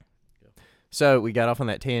So we got off on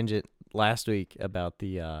that tangent last week about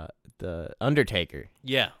the Undertaker.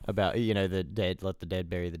 Yeah. About the dead, let the dead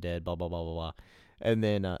bury the dead, blah blah blah blah blah. And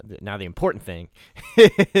then now the important thing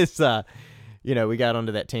is we got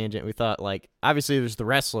onto that tangent. We thought obviously there's the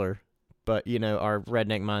wrestler, but our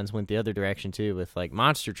redneck minds went the other direction too with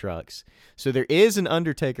monster trucks. So there is an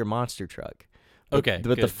Undertaker monster truck. But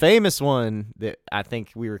the famous one that I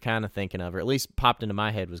think we were kind of thinking of, or at least popped into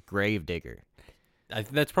my head, was Gravedigger.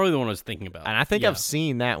 That's probably the one I was thinking about. And I think I've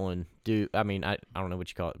seen that one do. I mean, I don't know what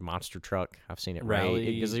you call it, monster truck. I've seen it rally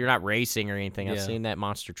because you're not racing or anything. Yeah. I've seen that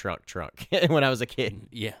monster truck when I was a kid.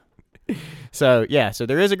 Yeah. So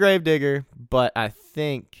there is a Gravedigger, but I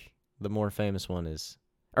think the more famous one is,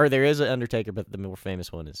 or there is an Undertaker, but the more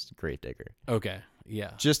famous one is Gravedigger. Okay.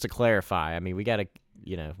 Yeah. Just to clarify, I mean, we gotta,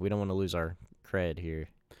 we don't want to lose our cred here.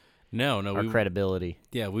 No, our credibility.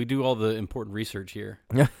 Yeah, we do all the important research here.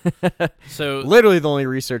 So literally the only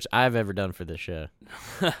research I've ever done for this show.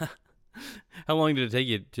 How long did it take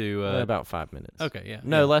you to? About 5 minutes. Okay, yeah.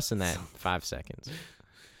 No, less than that. 5 seconds.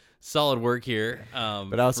 Solid work here.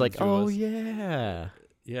 But I was like, oh yeah.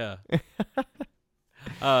 Yeah.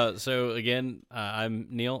 So again, I'm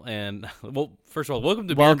Neil, and first of all, welcome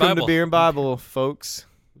to Beer and Bible, folks.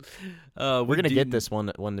 We're gonna get this one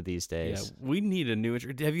of these days. Yeah, we need a new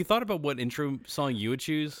intro. Have you thought about what intro song you would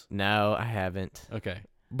choose? No, I haven't. Okay,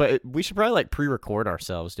 but we should probably pre-record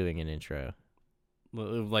ourselves doing an intro. What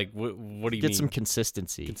do you mean? Get some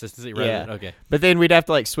consistency. Consistency, right? Yeah. Okay. But then we'd have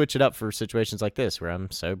to switch it up for situations like this where I'm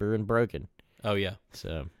sober and broken. Oh yeah.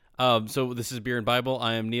 So this is Beer and Bible.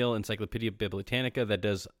 I am Neil, Encyclopedia Bibliotanica, that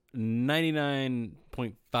does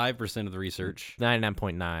 99.5% of the research.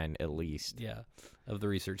 99.9 at least. Yeah, of the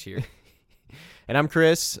research here. And I'm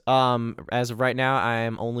Chris. As of right now, I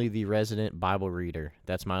am only the resident Bible reader.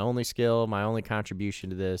 That's my only skill, my only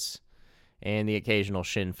contribution to this, and the occasional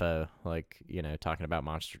shinfo, talking about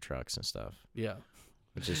monster trucks and stuff. Yeah.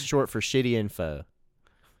 Which is short for shitty info.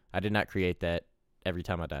 I did not create that. Every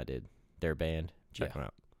Time I Die did. They're a band. Check them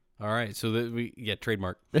out. All right, so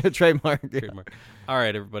trademark. Trademark. Yeah. Trademark. All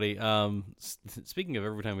right, everybody. Speaking of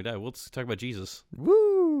Every Time We Die, let's talk about Jesus.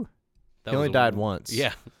 Woo! He only died once.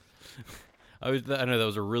 Yeah. I know that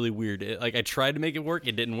was a really weird. I tried to make it work,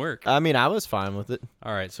 it didn't work. I mean, I was fine with it.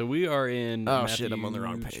 All right, so we are in Matthew, I'm on the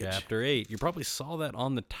wrong page. Chapter 8. You probably saw that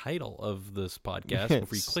on the title of this podcast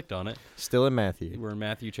before you clicked on it. Still in Matthew. We're in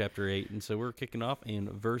Matthew chapter 8, and so we're kicking off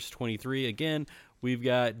in verse 23. Again, we've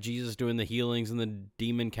got Jesus doing the healings and the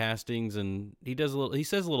demon castings, and he says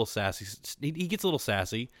a little sassy. He gets a little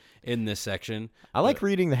sassy in this section. I like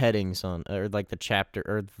reading the headings the chapter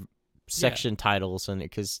or section titles, and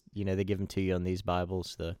because they give them to you on these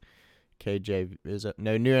Bibles. The KJ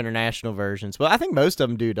New International Versions. Well, I think most of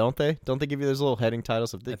them do, don't they? Don't they give you those little heading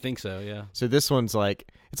titles? I think so, yeah. So this one's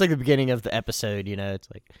it's like the beginning of the episode. It's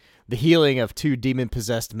like the healing of 2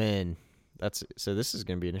 demon-possessed men. So this is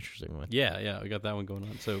going to be an interesting one. Yeah, we got that one going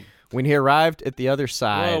on. So when he arrived at the other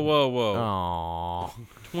side. Whoa. Aww.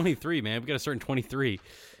 23, man. We got to start in 23.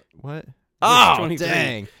 What? Oh, 23.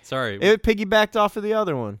 Dang. Sorry. It piggybacked off of the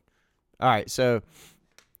other one. All right, so.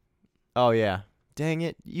 Oh, yeah. Dang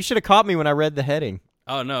it. You should have caught me when I read the heading.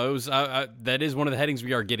 Oh, no. It was that is one of the headings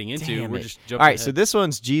we are getting into. We're just jumping All right, ahead. so this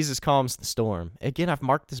one's Jesus Calms the Storm. Again, I've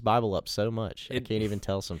marked this Bible up so much. I can't even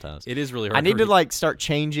tell sometimes. It is really hard. I need to start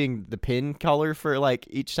changing the pin color for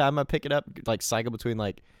each time I pick it up, cycle between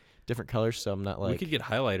different colors, so I'm not We could get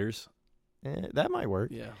highlighters. That might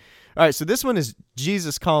work. Yeah. All right, so this one is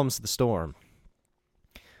Jesus Calms the Storm.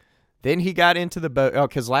 Then he got into the boat. Oh,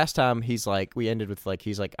 because last time we ended with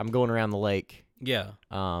I'm going around the lake. Yeah.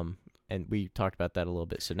 And we talked about that a little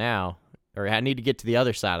bit. So now, I need to get to the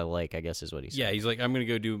other side of the lake, I guess is what he said. Yeah, he's like, I'm going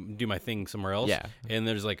to go do my thing somewhere else. Yeah. And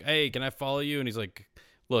there's hey, can I follow you? And he's like,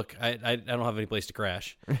 look, I don't have any place to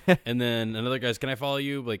crash. And then another guy's, can I follow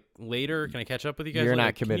you later? Can I catch up with you guys? You're later?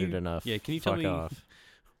 not committed enough. Yeah, can you tell me off.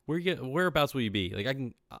 Whereabouts will you be?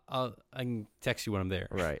 I can text you when I'm there.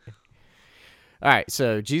 Right. All right,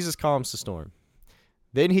 so Jesus calms the storm.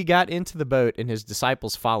 Then he got into the boat, and his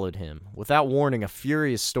disciples followed him. Without warning, a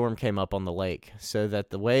furious storm came up on the lake, so that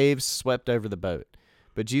the waves swept over the boat.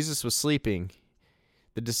 But Jesus was sleeping.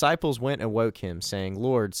 The disciples went and woke him, saying,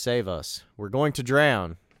 "Lord, save us. We're going to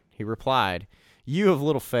drown." He replied, "You of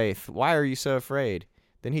little faith, why are you so afraid?"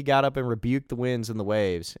 Then he got up and rebuked the winds and the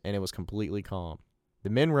waves, and it was completely calm. The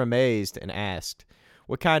men were amazed and asked,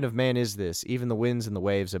 "What kind of man is this? Even the winds and the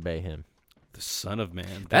waves obey him." The Son of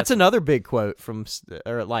Man. That's another big quote from,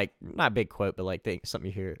 or not big quote, but something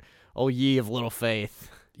you hear. "Oh, ye of little faith."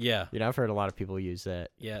 Yeah. I've heard a lot of people use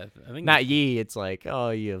that. Yeah. I think not ye, it's "Oh,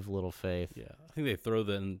 ye of little faith." Yeah. I think they throw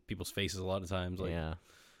that in people's faces a lot of times. Yeah.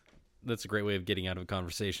 That's a great way of getting out of a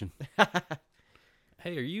conversation.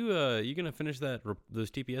 Hey, are you gonna finish those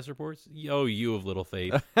TPS reports? Oh, you of little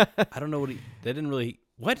faith. I don't know what that didn't really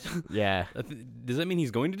what. Yeah. Does that mean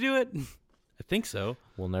he's going to do it? I think so.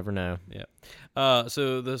 We'll never know. Yeah.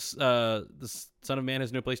 So this Son of Man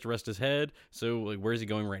has no place to rest his head. So like, where is he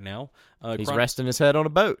going right now? He's resting his head on a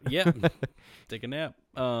boat. Yeah. Take a nap.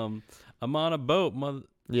 I'm on a boat.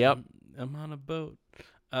 Yep. I'm on a boat.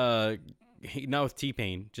 Not with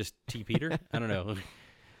T-Pain, just T. Peter. I don't know.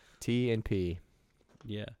 T and P.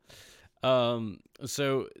 Yeah.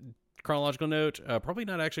 So chronological note, probably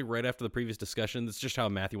not actually right after the previous discussion. That's just how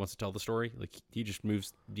Matthew wants to tell the story. Like he just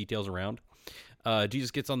moves details around. Jesus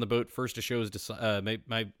gets on the boat first to show his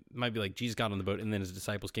might be like Jesus got on the boat and then his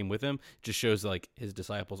disciples came with him. Just shows like his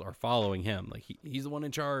disciples are following him. Like he's the one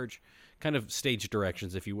in charge. Kind of stage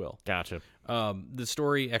directions, if you will. Gotcha. The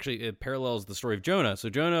story actually it parallels the story of Jonah. So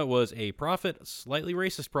Jonah was a prophet, a slightly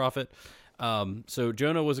racist prophet. So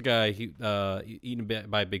Jonah was a guy eaten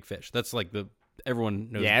by a big fish. That's like everyone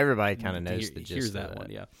knows. Yeah, everybody kind of knows the gist here's of that one.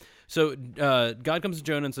 Yeah. So God comes to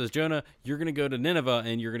Jonah and says, Jonah, you're going to go to Nineveh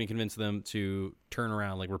and you're going to convince them to turn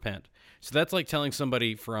around, like repent. So that's like telling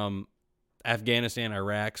somebody from Afghanistan,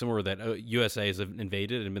 Iraq, somewhere that USA has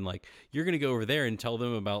invaded and been like, you're going to go over there and tell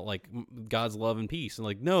them about like God's love and peace. And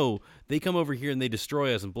like, no, they come over here and they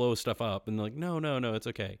destroy us and blow stuff up. And they're like, no, it's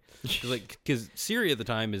okay. Because Syria at the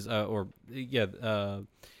time is,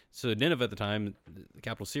 so Nineveh at the time, the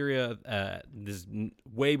capital Syria, this is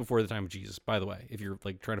way before the time of Jesus, by the way, if you're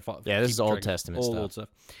like trying to follow. Yeah, this is Old Testament stuff. Old stuff.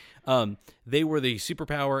 They were the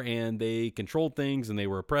superpower and they controlled things and they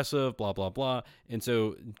were oppressive, blah, blah, blah. And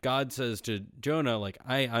so God says to Jonah, like,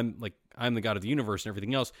 I'm the God of the universe and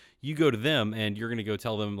everything else. You go to them and you're going to go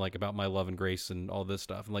tell them like about my love and grace and all this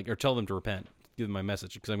stuff, and like, or tell them to repent. Give them my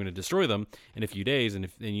message because I'm going to destroy them in a few days, and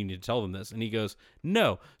you need to tell them this. And he goes,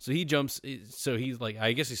 no. So he jumps. So he's like,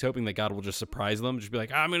 I guess he's hoping that God will just surprise them, just be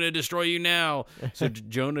like, I'm going to destroy you now. So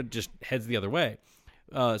Jonah just heads the other way.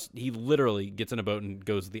 He literally gets in a boat and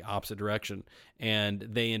goes the opposite direction, and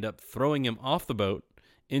they end up throwing him off the boat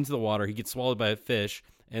into the water. He gets swallowed by a fish,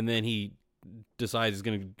 and then he decides he's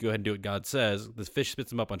going to go ahead and do what God says. The fish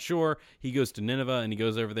spits him up on shore. He goes to Nineveh, and he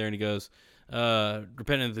goes over there, and he goes,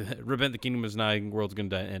 repent, the kingdom is nigh, the world's going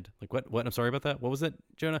to end. Like, what? I'm sorry about that. What was that,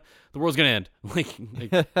 Jonah? The world's going to end.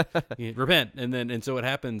 like repent. And so what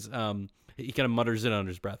happens, he kind of mutters it under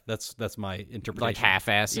his breath. That's my interpretation. Like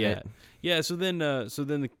half-assing it. Yeah. So then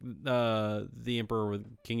the emperor, or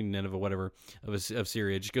king of Nineveh, whatever, of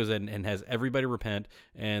Syria, just goes in and has everybody repent,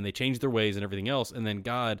 and they change their ways and everything else. And then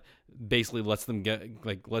God basically lets them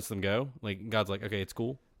go. Like God's like, okay, it's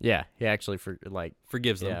cool. Yeah, he actually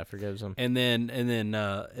forgives them. Yeah, forgives them. And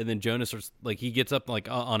then Jonah starts, like, he gets up like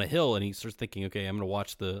on a hill and he starts thinking, okay, I'm gonna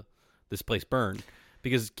watch this place burn,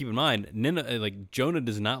 because keep in mind, Jonah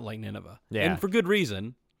does not like Nineveh, and for good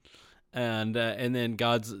reason. And then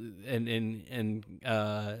and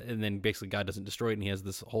then basically God doesn't destroy it, and he has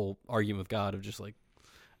this whole argument with God of just like,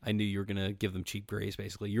 I knew you were gonna give them cheap grace,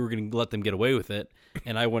 basically. You were gonna let them get away with it,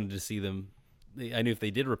 and I wanted to see them. I knew if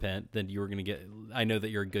they did repent, then you were going to get. I know that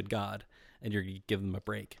you're a good God, and you're going to give them a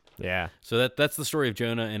break. Yeah. So that's the story of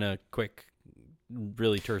Jonah in a quick,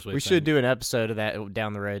 really terse way. We should do an episode of that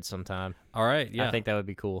down the road sometime. All right. Yeah, I think that would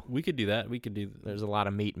be cool. We could do that. There's a lot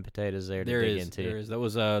of meat and potatoes there to dig into. There is. That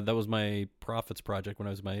was my prophets project when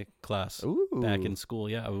I was in my class back in school.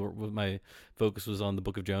 Yeah, my focus was on the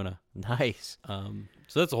Book of Jonah. Nice.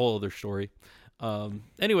 So that's a whole other story.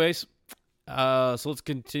 Anyways. So let's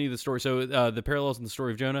continue the story. So the parallels in the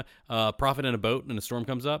story of Jonah, prophet in a boat and a storm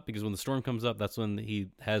comes up, because when the storm comes up, that's when he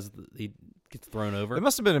gets thrown over. It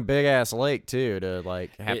must have been a big ass lake too, to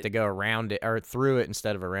like have to go around it or through it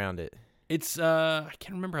instead of around it. It's I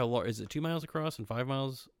can't remember how large. Is it 2 miles across and 5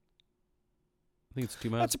 miles? I think it's 2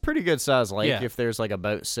 miles. That's a pretty good size lake. Yeah. If there's like a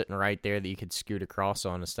boat sitting right there that you could scoot across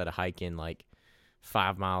on instead of hiking like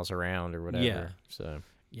 5 miles around or whatever. Yeah. So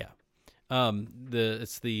yeah.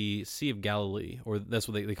 It's the Sea of Galilee, or that's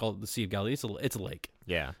what they call it, the Sea of Galilee. It's a lake.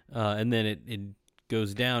 Yeah. And then it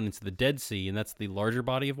goes down into the Dead Sea, and that's the larger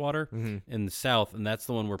body of water in the south, and that's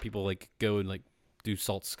the one where people like go and like do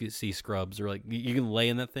salt sea scrubs, or like you can lay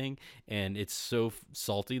in that thing, and it's so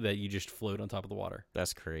salty that you just float on top of the water.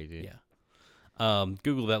 That's crazy. Yeah.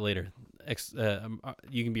 Google that later.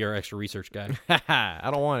 You can be our extra research guy. I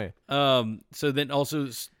don't want it.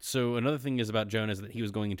 So another thing is about Jonah is that he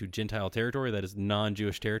was going into Gentile territory, that is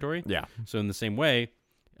non-Jewish territory. Yeah. So in the same way,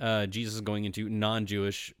 Jesus is going into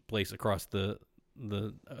non-Jewish place across the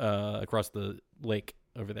lake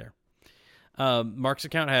over there. Mark's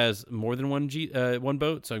account has more than one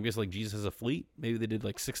boat, so I guess like Jesus has a fleet. Maybe they did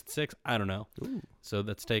like 6 and 6. I don't know. Ooh. So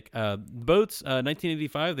let's take boats.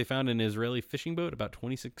 1985, they found an Israeli fishing boat about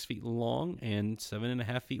 26 feet long and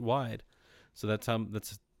 7.5 feet wide. So that's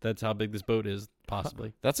how big this boat is,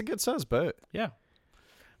 possibly. That's a good sized boat. Yeah.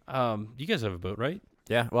 You guys have a boat, right?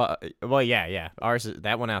 Yeah. Well, yeah. Ours,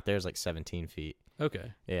 that one out there is like 17 feet.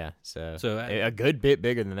 Okay. Yeah. So So, a good bit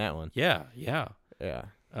bigger than that one. Yeah. Yeah.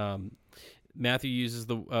 Matthew uses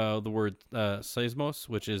the word seismos,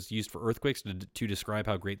 which is used for earthquakes to describe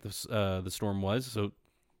how great the storm was. So,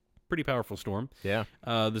 pretty powerful storm. Yeah.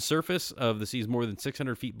 The surface of the sea is more than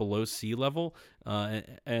 600 feet below sea level,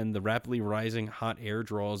 and the rapidly rising hot air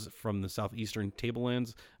draws from the southeastern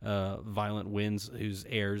tablelands violent winds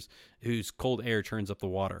whose cold air churns up the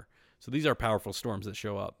water. So these are powerful storms that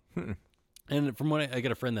show up. And from what I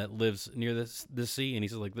got a friend that lives near this sea, and he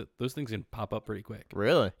says like those things can pop up pretty quick.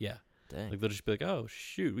 Really? Yeah. Dang. Like they'll just be like, "Oh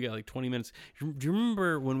shoot, we got like 20 minutes." Do you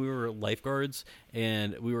remember when we were lifeguards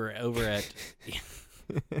and we were over at?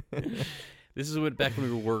 This is back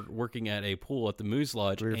when we were working at a pool at the Moose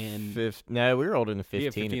Lodge, We were and no, we were older than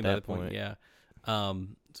 15, 15 at that point. Yeah. So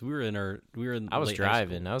we were in I was late high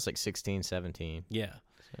driving. school. I was like 16, 17. Yeah.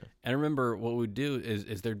 And I remember what we'd do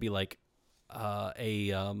is there'd be like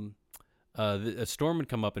a storm would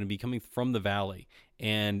come up and it'd be coming from the valley,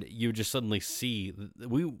 and you would just suddenly see.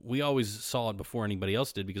 We always saw it before anybody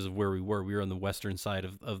else did because of where we were. We were on the western side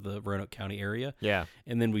of the Roanoke County area. Yeah.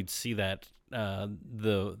 And then we'd see that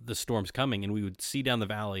the storm's coming, and we would see down the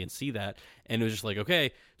valley and see that, and it was just like,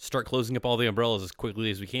 okay, start closing up all the umbrellas as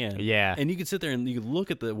quickly as we can. Yeah. And you could sit there and you could look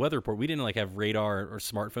at the weather report. We didn't like have radar or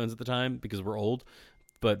smartphones at the time because we're old,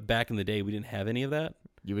 but back in the day we didn't have any of that.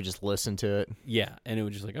 You would just listen to it. Yeah, and it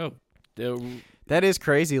was just like, oh. That is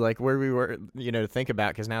crazy, like where we were, to think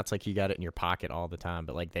about, because now it's like you got it in your pocket all the time.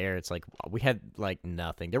 But like there, it's like we had like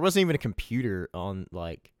nothing. There wasn't even a computer on,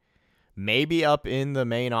 like maybe up in the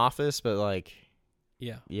main office, but like,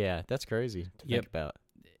 yeah, that's crazy to think about.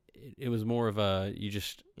 It was more of a you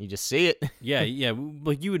just see it. yeah,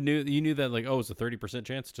 like you knew that like, oh, it's a 30%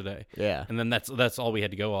 chance today. Yeah, and then that's all we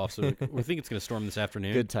had to go off. So we think it's gonna storm this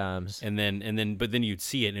afternoon. Good times. And then you'd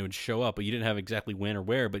see it and it would show up, but you didn't have exactly when or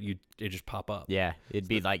where, but it just pop up. Yeah, it'd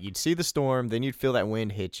be like you'd see the storm, then you'd feel that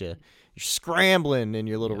wind hit you. You're scrambling in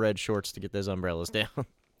your little red shorts to get those umbrellas down.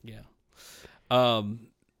 Yeah.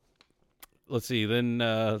 Let's see.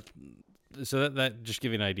 Then so that just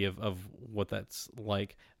give you an idea of what that's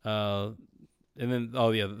like. And then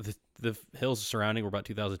the hills surrounding were about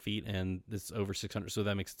 2,000 feet, and it's over 600. So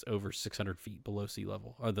that makes it over 600 feet below sea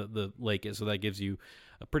level, or the lake is. So that gives you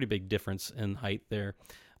a pretty big difference in height there.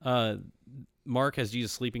 Mark has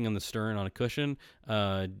Jesus sleeping on the stern on a cushion.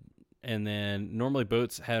 And then normally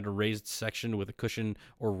boats had a raised section with a cushion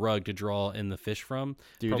or rug to draw in the fish from.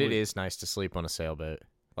 Dude, it is nice to sleep on a sailboat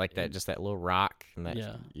like that. Just that little rock and that,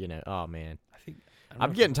 Yeah. Oh man.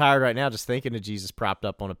 I'm getting tired right now just thinking of Jesus propped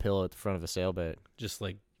up on a pillow at the front of a sailboat. Just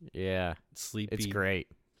like sleepy. It's great.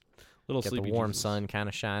 Little Got sleepy the warm Jesus. sun kind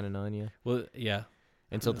of shining on you. Well, yeah.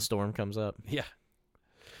 Until the storm comes up. Yeah.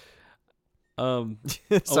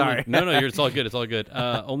 Sorry. No, it's all good. It's all good.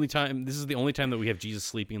 This is the only time that we have Jesus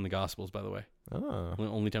sleeping in the Gospels, by the way. Oh. The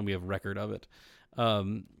only time we have record of it.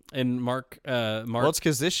 And Mark. Well, it's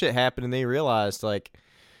because this shit happened and they realized, like,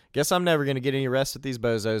 guess I'm never going to get any rest with these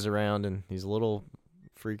bozos around and these little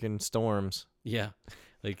freaking storms. Yeah.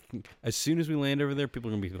 Like, as soon as we land over there,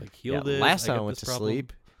 people are going to be like, heal this. Last time I went to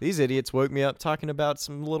sleep, these idiots woke me up talking about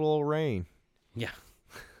some little old rain. Yeah.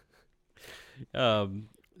 So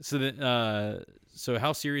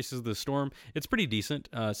how serious is the storm? It's pretty decent.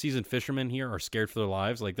 Seasoned fishermen here are scared for their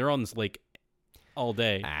lives. Like, they're on this lake all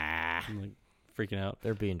day. I'm like freaking out.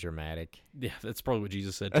 They're being dramatic. Yeah, that's probably what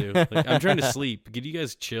Jesus said too. Like, I'm trying to sleep. Could you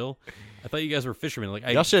guys chill? I thought you guys were fishermen. Like,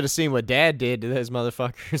 y'all should have seen what Dad did to those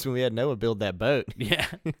motherfuckers when we had Noah build that boat. Yeah.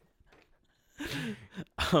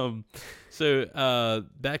 So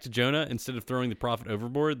back to Jonah. Instead of throwing the prophet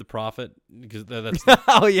overboard, the prophet, because that's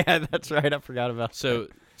oh yeah, that's right. I forgot about that.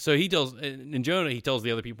 So he tells in Jonah, he tells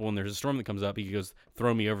the other people when there's a storm that comes up, he goes,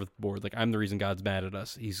 throw me overboard. Like, I'm the reason God's mad at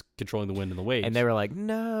us. He's controlling the wind and the waves. And they were like,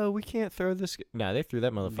 no, we can't throw this. No, they threw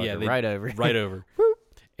that motherfucker right over. Right over.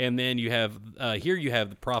 And then you have you have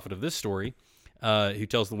the prophet of this story who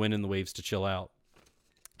tells the wind and the waves to chill out.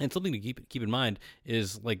 And something to keep in mind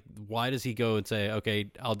is, like, why does he go and say, okay,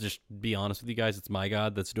 I'll just be honest with you guys, it's my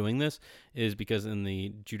God that's doing this? Is because in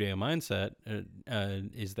the Judeo mindset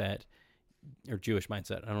is that, or Jewish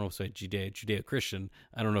mindset, I don't know if it's Judeo-Christian,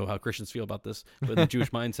 I don't know how Christians feel about this, but in the Jewish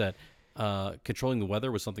mindset, controlling the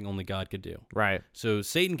weather was something only God could do. Right. So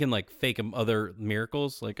Satan can, like, fake him other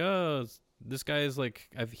miracles, like, this guy is like,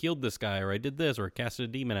 I've healed this guy, or I did this, or I casted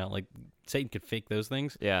a demon out. Like Satan could fake those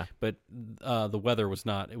things. Yeah. But the weather was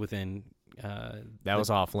not within. That was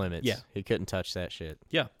off limits. Yeah. He couldn't touch that shit.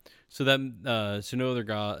 Yeah. So that so no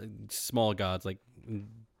other small gods, like,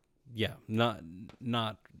 yeah, not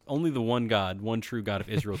only the one God, one true God of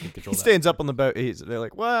Israel can control He that. stands up on the boat. They're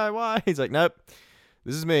like, why? He's like, nope,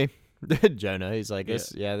 this is me, Jonah. He's like,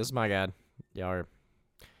 this is my God.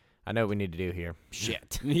 I know what we need to do here.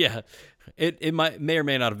 Shit. Yeah, it may or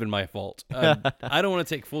may not have been my fault. I don't want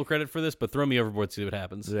to take full credit for this, but throw me overboard, see what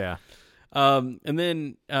happens. Yeah. And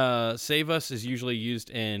then save us is usually used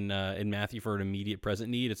in Matthew for an immediate present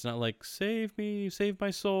need. It's not like save me, save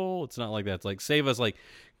my soul. It's not like that. It's like save us, like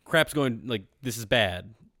crap's going, like this is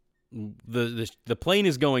bad. The plane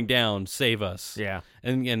is going down. Save us. Yeah.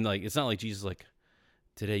 And like it's not like Jesus like,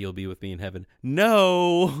 today you'll be with me in heaven.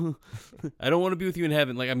 No, I don't want to be with you in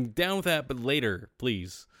heaven. Like I'm down with that, but later,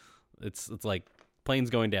 please. It's like plane's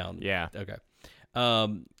going down. Yeah. Okay.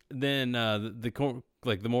 Then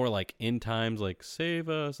the more like end times, like save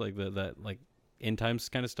us, like that like end times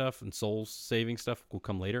kind of stuff and soul saving stuff will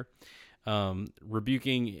come later.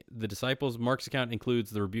 Rebuking the disciples. Mark's account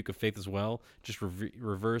includes the rebuke of faith as well. Just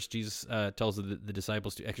reverse. Jesus tells the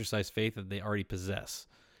disciples to exercise faith that they already possess.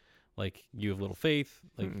 Like you have little faith,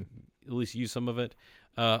 like at least use some of it.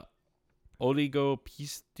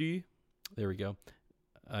 Oligopisty. There we go.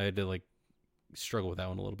 I had to like struggle with that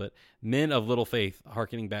one a little bit. Men of little faith,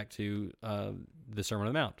 hearkening back to the Sermon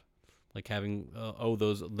on the Mount, like having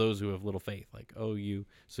those who have little faith, like you.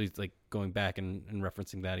 So he's like going back and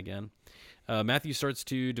referencing that again. Matthew starts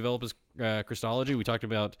to develop his Christology. We talked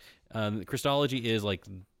about Christology is like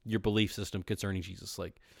your belief system concerning Jesus.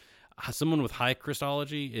 Like someone with high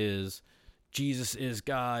Christology is Jesus is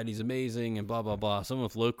God, he's amazing, and blah blah blah. Someone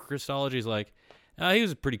with low Christology is like he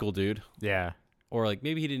was a pretty cool dude. Yeah. Or like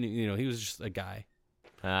maybe he didn't, he was just a guy.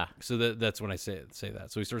 So that's when I say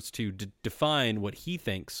that. So he starts to define what he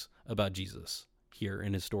thinks about Jesus here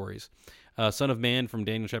in his stories. Son of Man from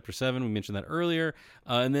Daniel chapter 7, we mentioned that earlier.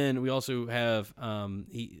 And then we also have,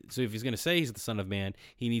 so if he's going to say he's the Son of Man,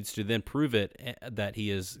 he needs to then prove it that he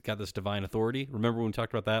has got this divine authority. Remember when we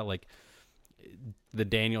talked about that? Like the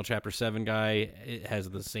Daniel chapter 7 guy has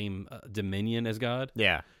the same dominion as God.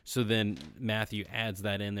 Yeah. So then Matthew adds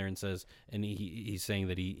that in there and says, and he's saying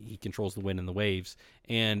that he controls the wind and the waves.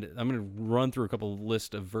 And I'm going to run through a couple of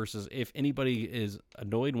list of verses. If anybody is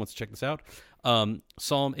annoyed and wants to check this out,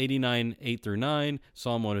 Psalm 89, 8 through 9,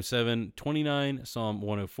 Psalm 107, 29, Psalm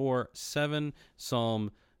 104, 7,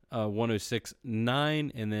 Psalm 106,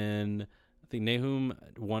 9, and then I think Nahum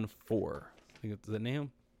 1, 4. I think is that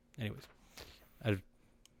Nahum? Anyways.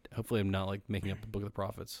 Hopefully I'm not like making up the Book of the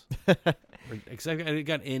Prophets. Except I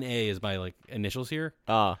got NA as my like initials here.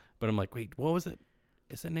 But I'm like, wait, what was it?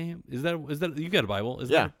 Is that name? Is that you got a Bible? Is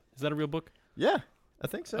that a real book? Yeah, I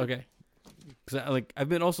think so. Okay. Because I've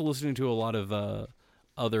been also listening to a lot of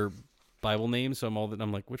other Bible names, so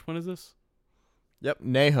I'm like, which one is this? Yep,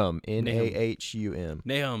 Nahum, Nahum.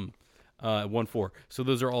 Nahum, 1:4. So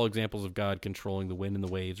those are all examples of God controlling the wind and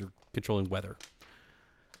the waves, or controlling weather.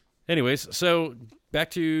 Anyways, so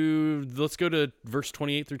let's go to verse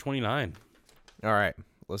 28 through 29. All right,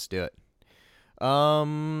 let's do it.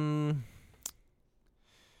 Oh,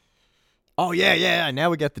 yeah. Now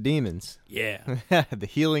we got the demons. Yeah. The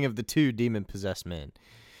healing of the 2 demon-possessed men.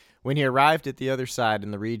 When he arrived at the other side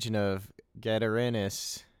in the region of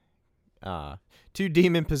Gadarenes, 2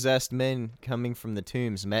 demon-possessed men coming from the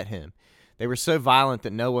tombs met him. They were so violent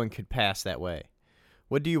that no one could pass that way.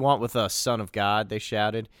 "What do you want with us, Son of God?" they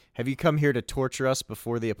shouted. "Have you come here to torture us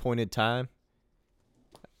before the appointed time?"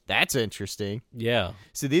 That's interesting. Yeah.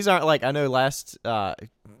 So these aren't like, I know last a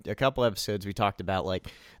couple episodes we talked about like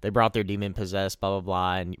they brought their demon possessed, blah blah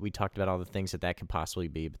blah, and we talked about all the things that could possibly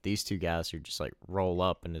be. But these 2 guys are just like roll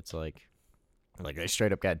up, and it's like they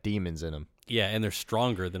straight up got demons in them. Yeah, and they're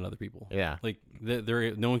stronger than other people. Yeah, like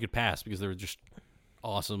they're no one could pass because they're just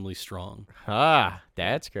awesomely strong.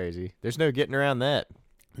 That's crazy. There's no getting around that.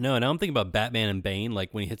 No, now I'm thinking about Batman and Bane,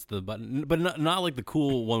 like when he hits the button, but not like the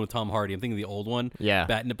cool one with Tom Hardy. I'm thinking the old one. Yeah.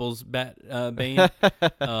 Bat nipples, Bane.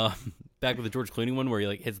 Back with the George Clooney one where he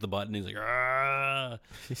like hits the button, and he's like, "Ah!"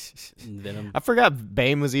 Venom. I forgot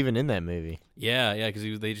Bane was even in that movie. Yeah,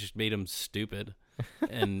 because they just made him stupid,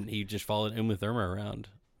 and he just followed Uma Thurman around.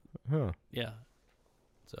 Huh. Yeah.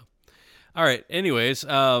 So, all right. Anyways,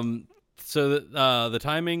 so the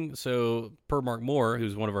timing. So per Mark Moore,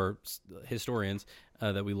 who's one of our historians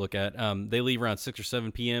that we look at, they leave around 6 or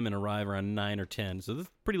 7 p.m. and arrive around 9 or 10. So this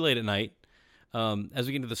is pretty late at night. As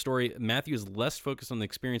we get into the story, Matthew is less focused on the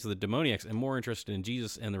experience of the demoniacs and more interested in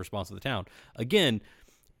Jesus and the response of the town. Again,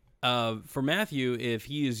 for Matthew, if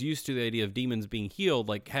he is used to the idea of demons being healed,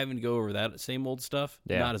 like having to go over that same old stuff,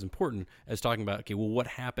 not as important as talking about, okay, well, what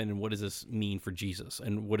happened and what does this mean for Jesus,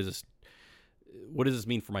 and what does this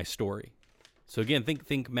mean for my story? So again,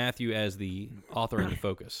 think Matthew as the author and the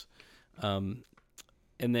focus, and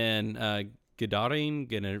then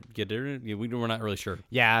Gadarene, we're not really sure.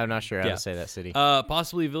 Yeah, I'm not sure how to say that city.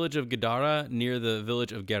 Possibly village of Gadara near the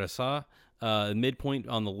village of Gerasa. Midpoint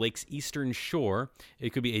on the lake's eastern shore.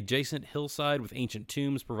 It could be adjacent hillside with ancient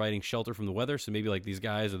tombs providing shelter from the weather. So maybe like these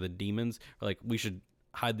guys or the demons are like, we should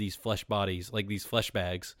hide these flesh bodies, like these flesh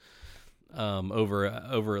bags,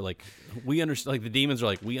 over like we understand. Like the demons are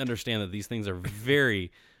like, we understand that these things are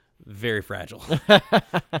very, very fragile.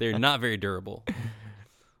 They're not very durable.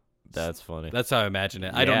 That's funny. That's how I imagine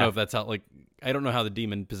it. I don't know if that's how I don't know how the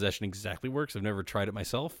demon possession exactly works. I've never tried it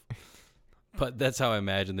myself. But that's how I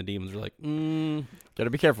imagine the demons are like, Gotta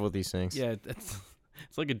be careful with these things. Yeah, it's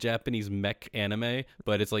like a Japanese mech anime,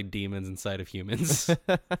 but it's like demons inside of humans.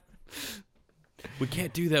 We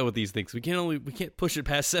can't do that with these things. We can't push it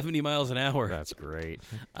past 70 miles an hour. That's great.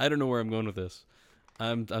 I don't know where I'm going with this.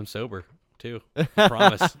 I'm sober too. I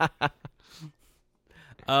promise.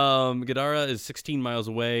 Gadara is 16 miles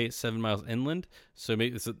away, 7 miles inland.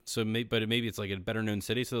 Maybe it's like a better known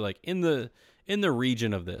city. So like in the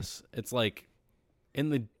region of this, it's like in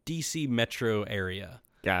the DC metro area.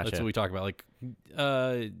 Gotcha. That's what we talk about. Like,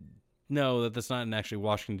 no, that's not in actually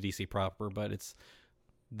Washington DC proper, but it's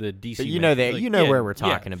the DC. But you know that like, where we're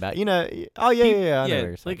talking about. You know, I know where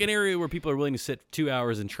you're like an area where people are willing to sit 2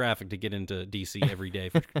 hours in traffic to get into DC every day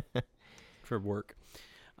for work.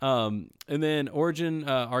 And then Origen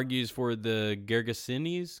argues for the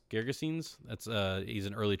Gergesenes. That's he's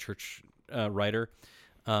an early church writer.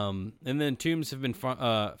 And then tombs have been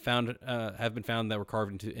found that were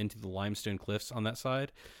carved into the limestone cliffs on that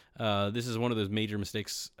side. This is one of those major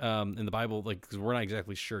mistakes in the Bible, like because we're not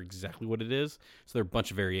exactly sure exactly what it is. So there are a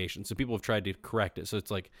bunch of variations. So people have tried to correct it. So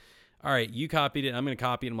it's like, all right, you copied it, I'm going to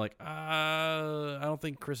copy it. I'm like, I don't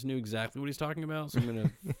think Chris knew exactly what he's talking about, so I'm going to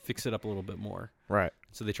fix it up a little bit more. Right.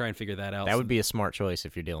 So they try and figure that out. That would be a smart choice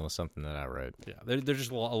if you're dealing with something that I wrote. Yeah, there's just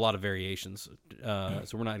a lot of variations,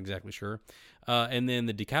 so we're not exactly sure. And then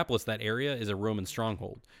the Decapolis, that area, is a Roman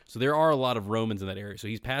stronghold. So there are a lot of Romans in that area. So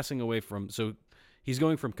he's passing away so he's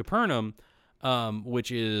going from Capernaum,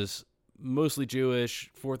 which is mostly Jewish,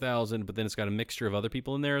 4,000, but then it's got a mixture of other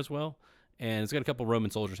people in there as well. And it's got a couple Roman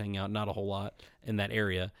soldiers hanging out, not a whole lot in that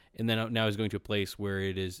area. And then now he's going to a place where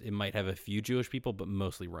it might have a few Jewish people, but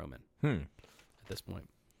mostly Roman at this point.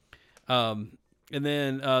 And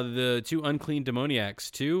then the two unclean demoniacs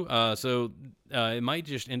too. So it might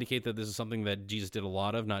just indicate that this is something that Jesus did a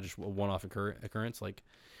lot of, not just a one-off occurrence. Like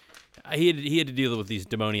he had to deal with these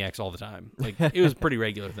demoniacs all the time. Like it was a pretty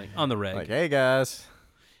regular thing on the reg. Like, hey guys.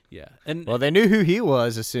 Yeah. Well, they knew who he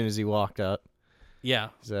was as soon as he walked up. Yeah.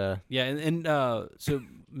 So. Yeah, and so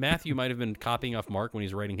Matthew might have been copying off Mark when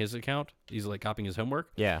he's writing his account. He's like copying his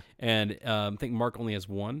homework. Yeah. And I think Mark only has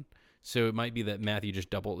one, so it might be that Matthew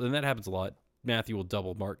just doubled, and that happens a lot. Matthew will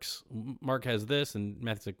double Mark's. Mark has this, and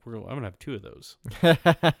Matthew's like, I'm gonna have two of those.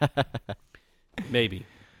 Maybe.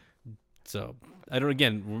 So I don't.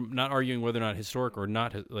 Again, we're not arguing whether or not historic or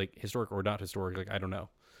not historic. Like I don't know.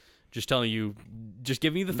 Just telling you. Just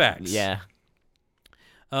giving you the facts. Yeah.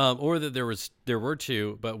 Or that there were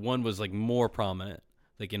two, but one was like more prominent.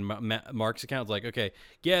 Like in Mark's account, it's like, okay,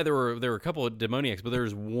 yeah, there were a couple of demoniacs, but there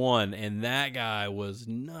was one, and that guy was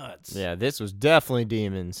nuts. Yeah, this was definitely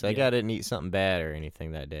demons. That guy didn't eat something bad or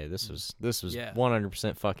anything that day. This was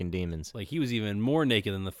 100% fucking demons. Like he was even more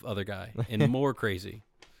naked than the other guy and more crazy.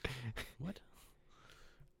 What?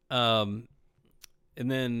 And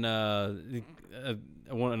then another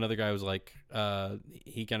guy was like,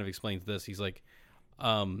 he kind of explains this. He's like,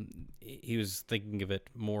 he was thinking of it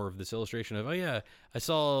more of this illustration of, oh yeah, I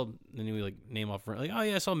saw, and he would like name off, like, oh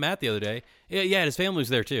yeah, I saw Matt the other day. Yeah, his family was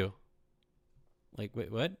there too. Like,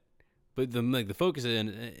 wait, what? But the focus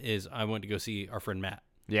is I went to go see our friend Matt.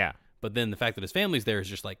 Yeah. But then the fact that his family's there is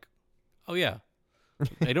just like, oh yeah,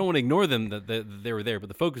 I don't want to ignore them that they were there, but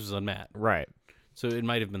the focus was on Matt. Right. So it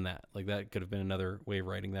might have been that. Like that could have been another way of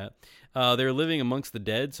writing that. They're living amongst the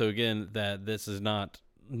dead. So again, that this is not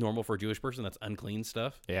normal for a Jewish person. That's unclean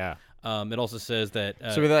stuff. Yeah. It also says that.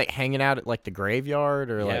 So were they like hanging out at like the graveyard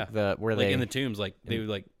or like where like they in the tombs? Like they would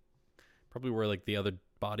like probably where like the other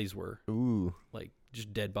bodies were. Ooh. Like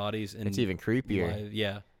just dead bodies. And it's even creepier. Live,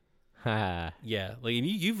 yeah. Ha. Yeah, like and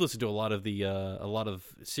you've listened to a lot of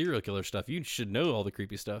serial killer stuff. You should know all the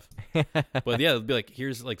creepy stuff. But yeah, it'd be like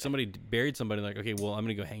here's like somebody buried somebody. Like okay, well I'm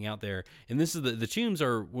gonna go hang out there. And this is the tombs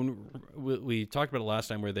are when we talked about it last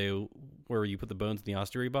time where you put the bones in the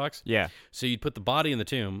ossuary box. Yeah. So you'd put the body in the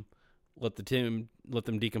tomb, let them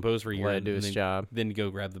decompose for a year, Let it do its job. then go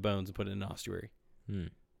grab the bones and put it in an ossuary.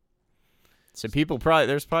 So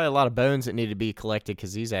there's probably a lot of bones that need to be collected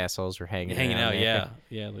because these assholes were hanging Out, there,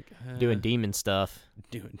 yeah, like doing demon stuff.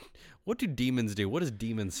 What do demons do? What is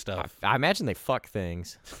demon stuff? I imagine they fuck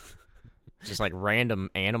things, just like random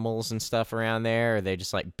animals and stuff around there, or they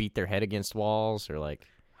just like beat their head against walls, or like.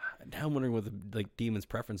 Now I'm wondering what the like demons'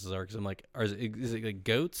 preferences are because I'm like, is it like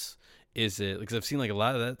goats? Is it because I've seen like a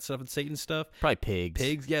lot of that stuff with Satan stuff? Probably pigs.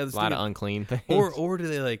 Pigs, yeah, A lot of unclean things. Or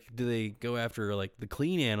do they go after like the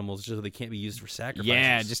clean animals just so they can't be used for sacrifices?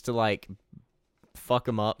 Yeah, just to like fuck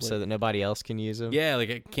them up so that nobody else can use them. Yeah,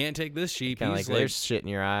 like I can't take this sheep. Kind of He's like there's shit in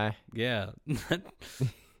your eye. yeah.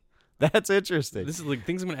 That's interesting. This is like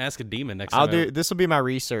things I'm gonna ask a demon next I'll time. do. This will be my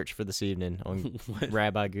research for this evening on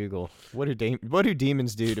Rabbi Google. What do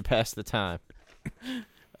demons do to pass the time?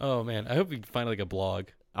 Oh man, I hope we can find like a blog.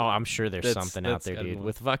 Oh, I'm sure there's something out that's there, dude. edible.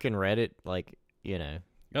 With fucking Reddit, like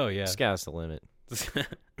Oh yeah. sky's the limit.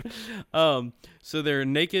 So they're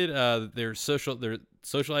naked, they're social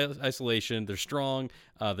isolation, they're strong,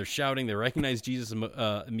 they're shouting, they recognize Jesus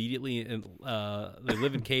immediately, and they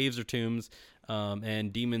live in caves or tombs,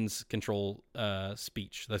 and demons control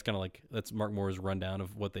speech. That's kind of like that's Mark Moore's rundown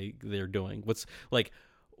of what they're doing.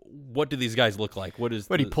 What do these guys look like? What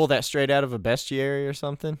What, he pull that straight out of a bestiary or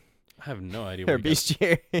something? I have no idea Or where he got,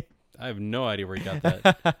 bestiary? I have no idea where he got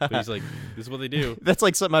that. But he's like, this is what they do. That's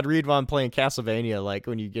like something I'd read while I'm playing Castlevania, like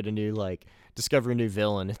when you get discover a new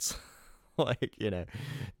villain. It's like,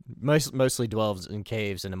 mostly dwells in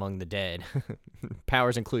caves and among the dead.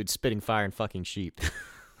 Powers include spitting fire and fucking sheep.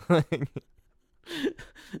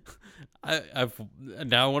 I've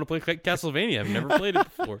now I want to play Castlevania. I've never played it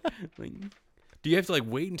before. Like, do you have to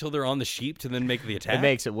wait until they're on the sheep to then make the attack? It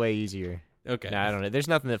makes it way easier. Okay. No, I don't know. There's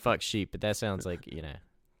nothing that fucks sheep, but that sounds like,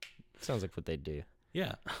 sounds like what they do.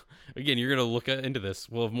 Yeah. Again, you're going to look into this.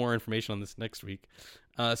 We'll have more information on this next week.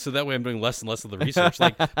 So that way I'm doing less and less of the research.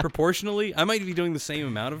 Proportionally, I might be doing the same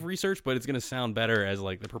amount of research, but it's going to sound better as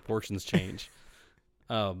the proportions change.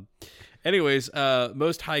 Anyways,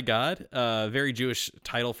 Most High God, very Jewish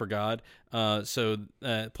title for God.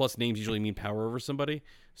 Plus names usually mean power over somebody.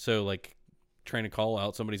 So trying to call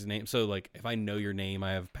out somebody's name. So if I know your name,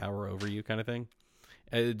 I have power over you kind of thing.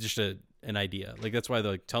 Just an idea. That's why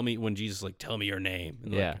they're tell me when Jesus tell me your name.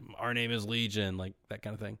 And our name is Legion, that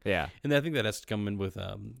kind of thing. Yeah. And I think that has to come in with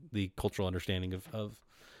the cultural understanding of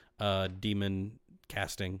demon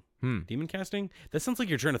casting. Demon casting? That sounds like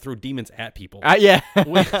you're trying to throw demons at people. Yeah.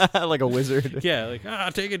 Like a wizard. Yeah,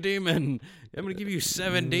 take a demon. I'm going to give you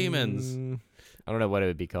 7 demons. I don't know what it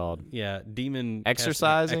would be called. Yeah, demon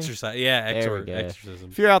exercising. Exercise. Yeah, There we go. exorcism.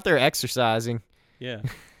 If you're out there exercising, Yeah.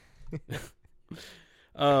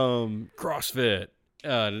 CrossFit.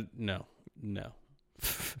 No.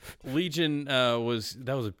 Legion was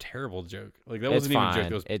a terrible joke. That wasn't even a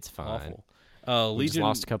joke. It was it's fine. awful. We just Legion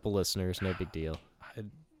lost a couple listeners. No big deal.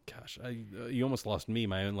 You almost lost me.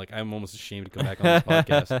 My own. I'm almost ashamed to come back on this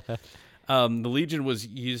podcast. The Legion was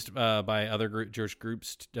used by other Jewish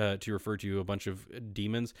groups to refer to a bunch of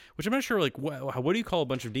demons, which I'm not sure. What do you call a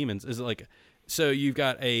bunch of demons? Is it so you've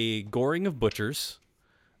got a goring of butchers,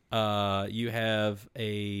 you have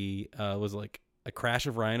a a crash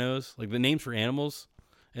of rhinos, the names for animals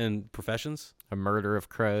and professions. A murder of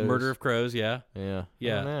crows. Murder of crows, yeah. Yeah.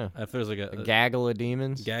 Yeah. I don't know. If there's A gaggle of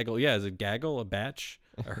demons. gaggle, yeah, is a gaggle, a batch,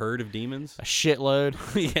 a herd of demons? A shitload.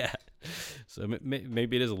 Yeah. So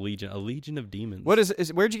maybe it is a legion of demons. What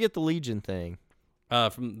is where'd you get the Legion thing?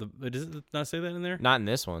 From does it not say that in there? Not in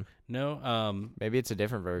this one. No. Maybe it's a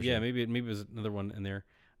different version. Yeah, maybe there's another one in there.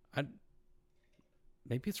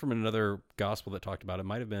 Maybe it's from another gospel that talked about it.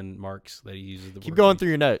 Might have been Mark's that he uses the Keep word going legion. through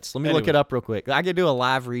your notes. Let me look it up real quick. I can do a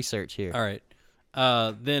live research here. All right.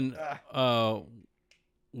 Then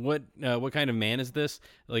what kind of man is this?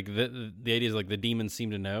 The idea is the demons seem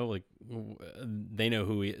to know, they know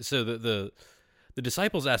who he is. So the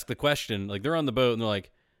disciples ask the question, they're on the boat and they're like,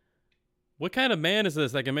 what kind of man is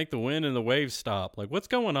this that can make the wind and the waves stop? What's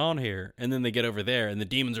going on here? And then they get over there and the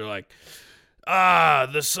demons are like,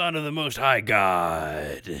 the Son of the Most High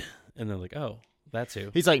God. And they're like, oh, that's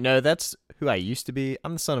who. He's like, no, that's who I used to be.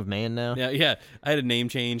 I'm the Son of Man now. Yeah. I had a name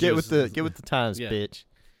change. Get with the times, yeah. bitch.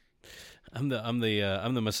 I'm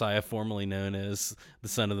the Messiah, formerly known as the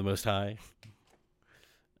Son of the Most High,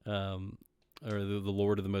 or the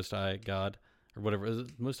Lord of the Most High God, or whatever. Is it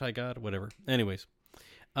Most High God? Whatever. Anyways,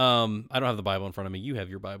 I don't have the Bible in front of me. You have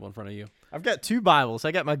your Bible in front of you. I've got 2 Bibles.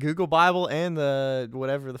 I got my Google Bible and the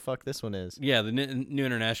whatever the fuck this one is. Yeah, the New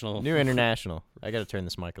International. New International. I got to turn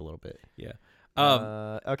this mic a little bit. Yeah.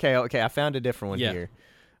 Okay. I found a different one Yeah. here.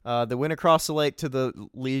 They went across the lake to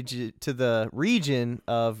the region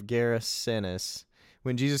of Gerasenes.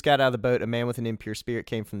 When Jesus got out of the boat, a man with an impure spirit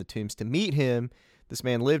came from the tombs to meet him. This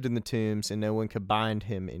man lived in the tombs, and no one could bind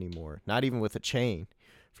him anymore, not even with a chain.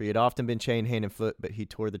 For he had often been chained hand and foot, but he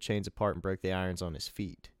tore the chains apart and broke the irons on his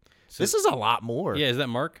feet. So, This is a lot more. yeah, is that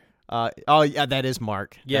Mark? Oh, yeah, that is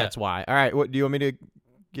Mark. Yeah. That's why. All right, what do you want me to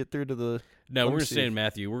get through to the... No, Let we're me going to see stay if- in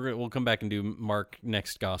Matthew. We'll come back and do Mark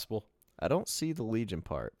next gospel. I don't see the Legion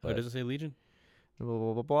part. Oh, But does it say Legion? blah,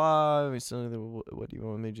 blah, blah, blah. What do you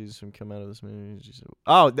want me, Jesus, from come out of this man?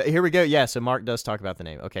 Oh, here we go. Yeah, so Mark does talk about the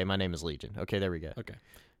name. Okay, my name is Legion. Okay, there we go. Okay.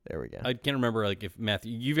 There we go. I can't remember like if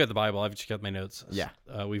Matthew. You've got the Bible. I've just got my notes. Yeah.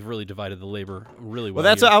 We've really divided the labor really well.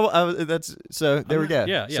 Well, that's here. that's so. There we go.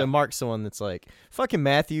 Yeah, yeah. So Mark's the one that's like, fucking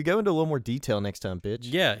Matthew, go into a little more detail next time, bitch.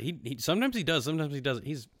 Yeah, he sometimes he does, sometimes he doesn't.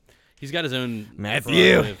 He's got his own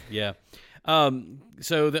Matthew. prerogative. Yeah.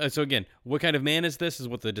 So again, what kind of man is this? Is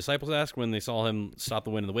what the disciples asked when they saw him stop the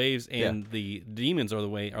wind and the waves, and the demons are the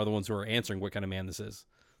ones who are answering what kind of man this is,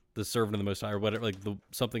 the servant of the Most High, or whatever, like the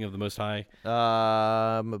something of the Most High.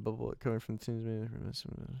 Coming from the tombs.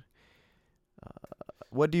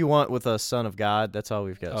 What do you want with a son of God? That's all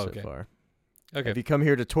we've got Okay. so far. Okay. Have you come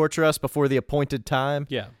here to torture us before the appointed time?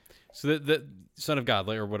 Yeah. So the Son of God,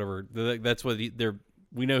 like, or whatever. That's what they're.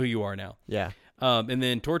 We know who you are now. Yeah. And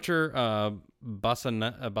then torture,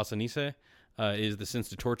 basanise, is the sense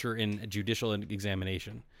to torture in judicial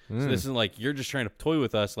examination. So this isn't like you're just trying to toy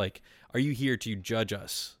with us. Like, are you here to judge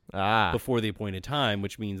us before the appointed time?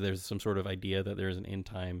 Which means there's some sort of idea that there's an end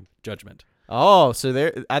time judgment. Oh, so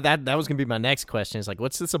that was gonna be my next question. Is like,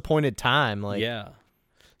 what's this appointed time? Like, Yeah.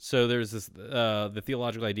 So there's this the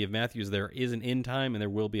theological idea of Matthew is there is an end time and there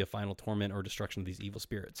will be a final torment or destruction of these evil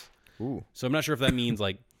spirits. Ooh. So I'm not sure if that means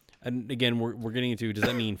like, and again we're getting into, does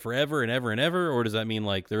that mean forever and ever and ever, or does that mean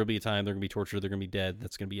like there will be a time they're gonna be tortured, they're gonna be dead,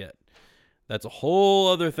 that's gonna be it? That's a whole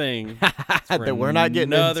other thing that we're not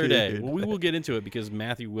getting another into, day. dude. Well, we will get into it because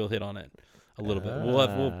Matthew will hit on it a little bit. We'll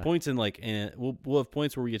have points in like, and we'll have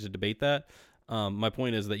points where we get to debate that. My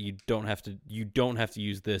point is that you don't have to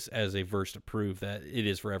use this as a verse to prove that it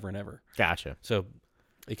is forever and ever. Gotcha. So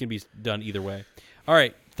it can be done either way. All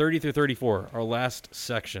right, 30 through 34, our last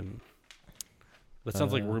section. That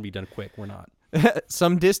sounds like we're going to be done quick. We're not.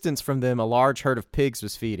 Some distance from them, a large herd of pigs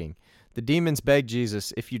was feeding. The demons begged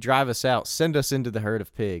Jesus, "If you drive us out, send us into the herd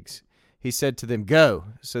of pigs." He said to them, "Go."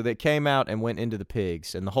 So they came out and went into the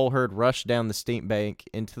pigs, and the whole herd rushed down the steep bank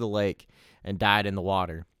into the lake and died in the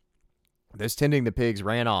water. Those tending the pigs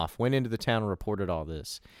ran off, went into the town and reported all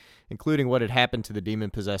this, including what had happened to the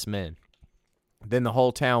demon-possessed men. Then the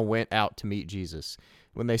whole town went out to meet Jesus.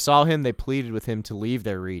 When they saw him, they pleaded with him to leave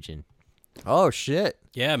their region. Oh, shit.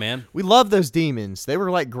 Yeah, man. We love those demons. They were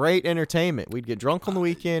like great entertainment. We'd get drunk on the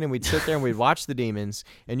weekend and we'd sit there and we'd watch the demons.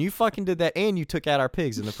 And you fucking did that, and you took out our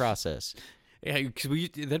pigs in the process. Yeah, because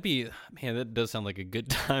that does sound like a good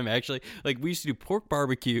time, actually. Like, we used to do pork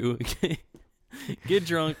barbecue, get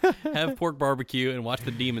drunk, have pork barbecue, and watch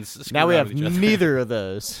the demons screw Now we around have with each other. neither of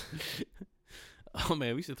those. Oh,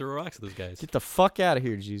 man, we used to throw rocks at those guys. Get the fuck out of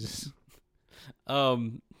here, Jesus.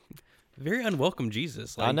 Very unwelcome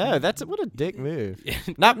Jesus. I know. What a dick move.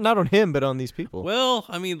 Not on him, but on these people. Well,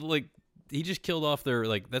 I mean, like, he just killed off their,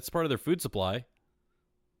 like, that's part of their food supply.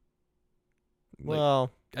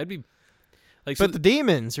 Well, I'd be, like, but the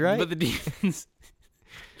demons, right? But the demons.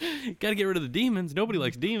 Gotta get rid of the demons. Nobody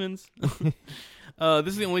likes demons. This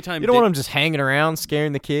is the only time. You don't want them just hanging around,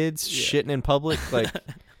 scaring the kids, shitting in public, like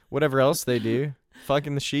whatever else they do.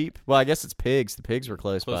 Fucking the sheep. Well, I guess it's pigs. The pigs were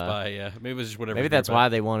close by. Yeah. Maybe it was just whatever. Maybe that's why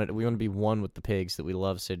they wanted. We want to be one with the pigs that we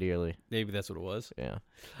love so dearly. Maybe that's what it was. Yeah.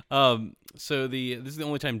 So this is the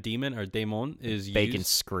only time demon or daemon is Bacon used.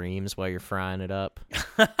 screams while you're frying it up.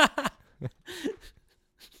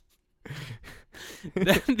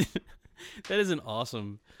 That is an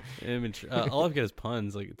awesome image. All I've got is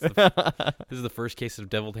puns. Like this is the first case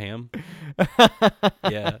of deviled ham.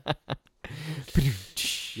 Yeah.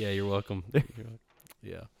 Yeah, you're welcome.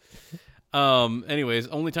 Yeah. Anyways,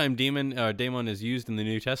 only time daemon is used in the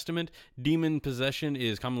New Testament. Demon possession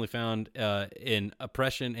is commonly found in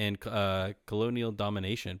oppression and colonial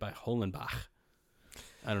domination by Hollenbach.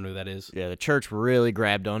 I don't know who that is. Yeah, the church really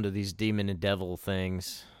grabbed onto these demon and devil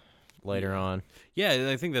things later on. Yeah,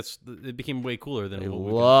 I think it became way cooler than They what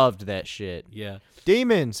we loved that shit. Yeah.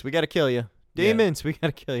 Demons, we got to kill you. Demons, we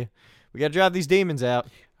got to kill you. We got to drive these demons out.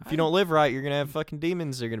 If you don't live right, you're gonna have fucking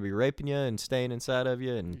demons. They're gonna be raping you and staying inside of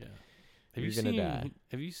you, and you're gonna die.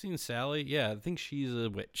 Have you seen Sally? Yeah, I think she's a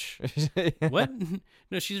witch. What?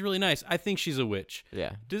 No, she's really nice. I think she's a witch.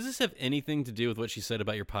 Yeah. Does this have anything to do with what she said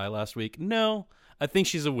about your pie last week? No, I think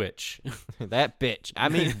she's a witch. That bitch. I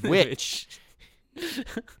mean, witch.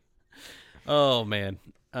 Oh man.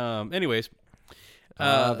 Anyways.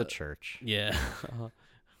 The church. Yeah.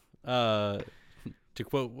 To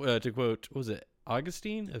quote, what was it?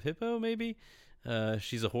 Augustine of Hippo, maybe?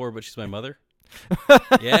 She's a whore, but she's my mother.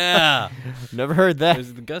 Yeah. Never heard that. Was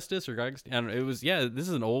it Augustus or Augustine? I don't know. It was, this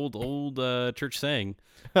is an old church saying,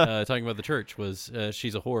 talking about the church, was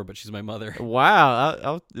she's a whore, but she's my mother.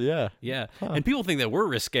 Wow. Yeah. Yeah. Huh. And people think that we're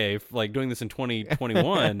risque, like doing this in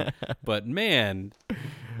 2021, but man.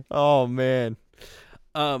 Oh, man.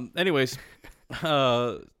 Anyways,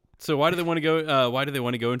 so why do they want to go? Why do they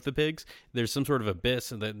want to go into the pigs? There's some sort of abyss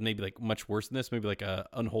that maybe like much worse than this. Maybe like a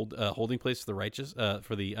holding place for the righteous,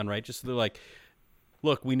 for the unrighteous. So they're like,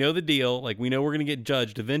 look, we know the deal. Like we know we're gonna get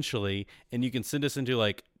judged eventually, and you can send us into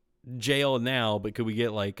like jail now. But could we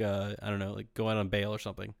get like I don't know, like go out on bail or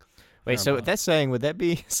something? Wait, so what that's saying, would that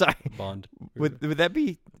be bond? Would that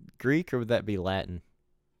be Greek or would that be Latin?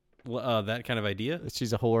 That kind of idea.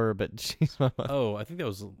 She's a whore, but she's my mother. Oh, I think that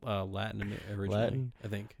was Latin originally. Latin? I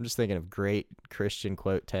think. I'm just thinking of great Christian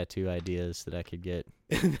quote tattoo ideas that I could get.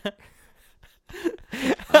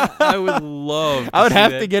 I would love. I would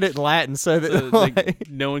have to get it in Latin so that like,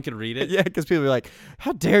 no one can read it. Yeah, because people are like,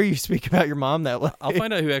 "How dare you speak about your mom that way?" I'll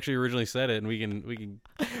find out who actually originally said it, and we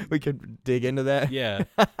can dig into that. Yeah,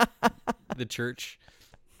 the church.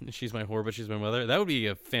 She's my whore, but she's my mother. That would be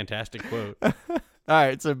a fantastic quote. All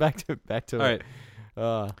right, so back to all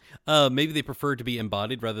right. Maybe they prefer to be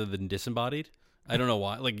embodied rather than disembodied. I don't know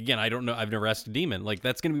why. Like again, I don't know. I've never asked a demon. Like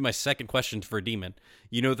that's gonna be my second question for a demon.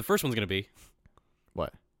 You know what the first one's gonna be?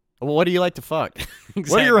 What? Well, what do you like to fuck?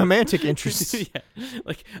 Exactly. What are your romantic interests? Yeah.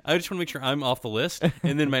 Like I just want to make sure I'm off the list,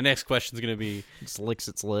 and then my next question is gonna be just licks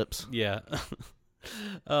its lips. Yeah.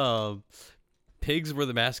 Pigs were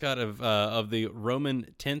the mascot of the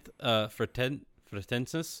Roman 10th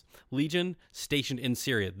Fretensis Legion stationed in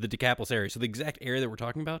Syria, the Decapolis area. So the exact area that we're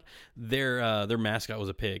talking about, their mascot was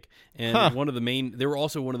a pig, and they were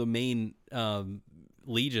also one of the main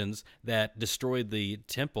legions that destroyed the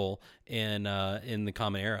temple in the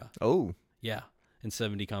Common Era. Oh, yeah. In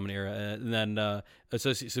 70 Common Era, and then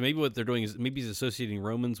so maybe what they're doing is maybe he's associating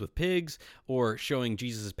Romans with pigs or showing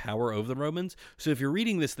Jesus' power over the Romans. So if you're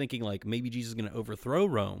reading this thinking like maybe Jesus is going to overthrow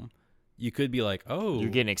Rome, you could be like, oh,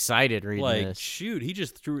 you're getting excited reading like, this. Shoot, he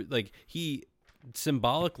just threw like he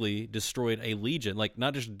symbolically destroyed a legion, like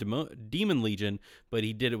not just demon legion, but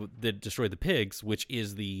he did it that destroyed the pigs, which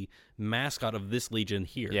is the mascot of this legion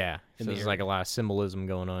here. Yeah, so there's like a lot of symbolism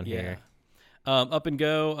going on here. Up and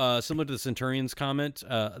go, similar to the centurion's comment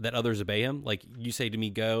that others obey him. Like you say to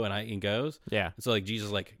me, go, and he goes. Yeah. So like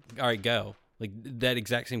Jesus, like, all right, go. Like that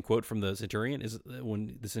exact same quote from the centurion is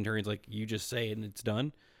when the centurion's like, you just say it and it's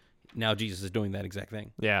done. Now Jesus is doing that exact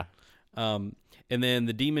thing. Yeah. And then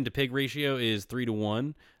the demon to pig ratio is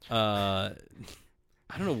 3-1.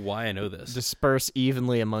 I don't know why I know this. Disperse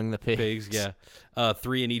evenly among the pigs. Yeah.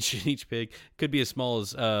 3 in each pig. Could be as small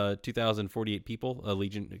as 2,048 people. A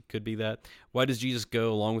legion could be that. Why does Jesus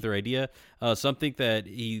go along with their idea? Some think that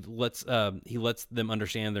he lets them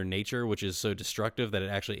understand their nature, which is so destructive that it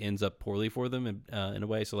actually ends up poorly for them in a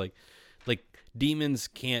way. So like demons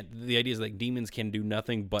can't. The idea is like demons can do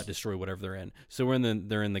nothing but destroy whatever they're in. So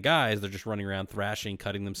they're in the guys. They're just running around thrashing,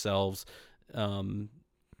 cutting themselves.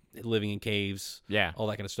 Living in caves, all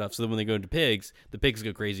that kind of stuff. So then when they go into pigs, the pigs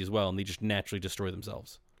go crazy as well, and they just naturally destroy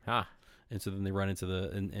themselves. And so then they run into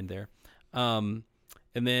in there. And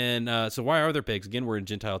then, so why are there pigs? Again, we're in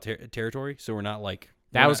Gentile territory, so we're not like...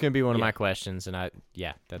 That was going to be one of my questions, and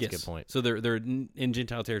that's a good point. So they're in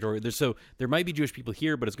Gentile territory. So there might be Jewish people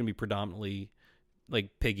here, but it's going to be predominantly like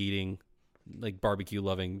pig-eating, like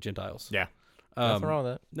barbecue-loving Gentiles. Yeah. Nothing wrong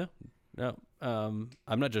with that. No.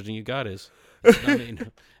 I'm not judging you. God is.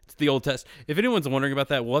 It's the Old Testament. If anyone's wondering about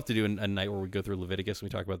that, we'll have to do a night where we go through Leviticus and we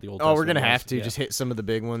talk about the Old Testament. Oh, we're going to have to just hit some of the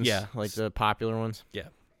big ones. Yeah. Like the popular ones. Yeah.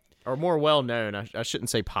 Or more well-known. I shouldn't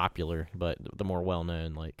say popular, but the more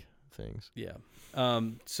well-known like things. Yeah.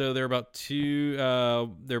 So there are about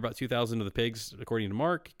 2,000 of the pigs, according to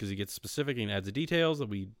Mark, because he gets specific and adds the details that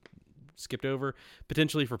we skipped over.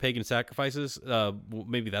 Potentially for pagan sacrifices.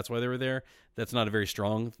 Maybe that's why they were there. That's not a very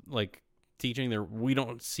strong, teaching there. We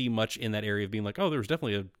don't see much in that area of being like, oh, there was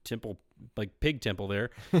definitely a temple, like pig temple there.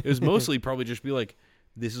 It was mostly probably just be like,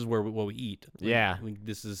 this is what we eat.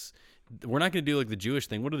 This is we're not going to do like the Jewish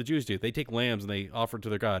thing. What do the Jews do? They take lambs and they offer it to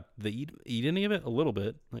their God. They eat any of it? A little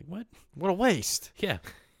bit. Like, what? What a waste. Yeah.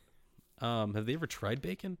 Have they ever tried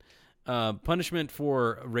bacon? Punishment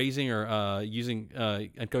for raising or using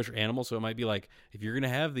unkosher animals. So it might be like, if you're going to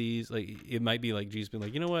have these, like, it might be like Jesus being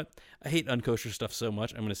like, you know what? I hate unkosher stuff so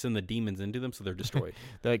much. I'm going to send the demons into them so they're destroyed.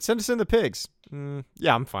 They're like, send us in the pigs.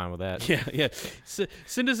 Yeah, I'm fine with that. Yeah, yeah.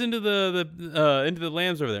 Send us into the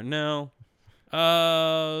lambs over there. No.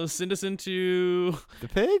 Send us into The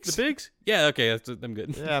pigs? the pigs. Yeah, okay, I'm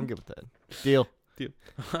good. Yeah, I'm good with that. Deal.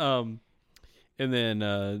 And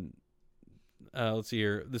then let's see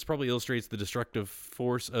here. This probably illustrates the destructive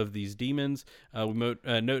force of these demons. We note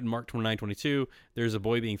in Mark 29:22, there's a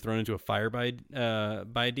boy being thrown into a fire by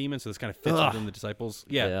a demon. So this kind of fits within the disciples.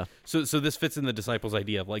 Yeah. So this fits in the disciples'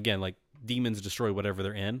 idea of, again, like demons destroy whatever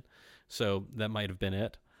they're in. So that might have been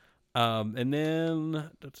it. And then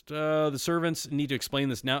the servants need to explain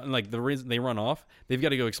this now. And like the reason they run off, they've got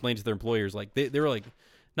to go explain to their employers. Like they were like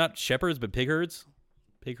not shepherds, but pig herders.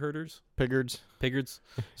 Piggards.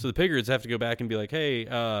 So the piggards have to go back and be like, hey, you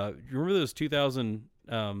remember those 2,000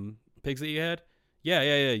 pigs that you had?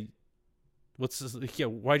 Yeah. What's this? Yeah,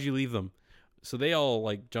 why'd you leave them? So they all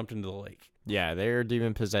like jumped into the lake. Yeah, they're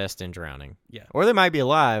demon possessed and drowning. Yeah. Or they might be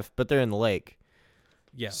alive, but they're in the lake.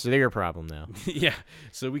 Yeah. So they're a problem now. Yeah.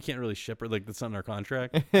 So we can't really shepherd, like that's not in our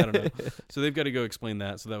contract. I don't know. So they've got to go explain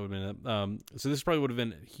that. So that would have been it. So this probably would have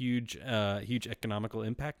been huge economic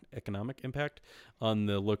impact on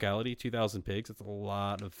the locality. 2,000 pigs. That's a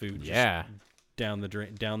lot of food. Yeah. Down the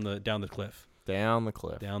cliff. Down the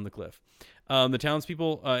cliff. The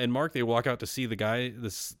townspeople in Mark, they walk out to see the guy,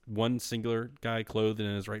 this one singular guy clothed and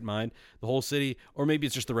in his right mind. The whole city, or maybe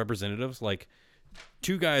it's just the representatives, like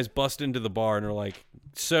two guys bust into the bar and are like,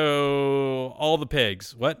 so all the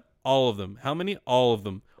pigs, what? All of them. How many? All of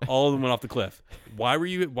them. All of them went off the cliff. Why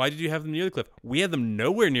did you have them near the cliff? We had them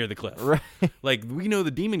nowhere near the cliff. Right. Like, we know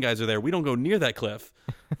the demon guys are there. We don't go near that cliff.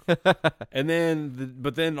 And then,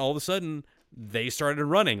 but then all of a sudden, they started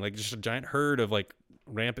running. Like, just a giant herd of, like,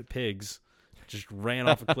 rampant pigs just ran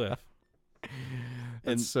off a cliff.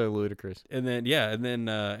 That's so ludicrous. And then,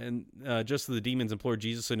 just so the demons implored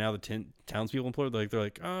Jesus. So now the townspeople implored, like, they're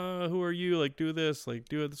like, who are you? Like, do this, like,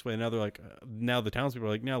 do it this way. And now they're like, now the townspeople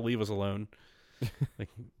are like, now leave us alone. Like,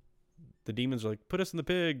 the demons are like, put us in the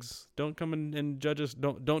pigs. Don't come and judge us.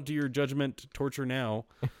 Don't do your judgment torture now.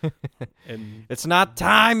 And it's not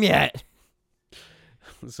time yet.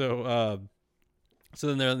 So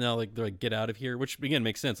then they're like, get out of here, which again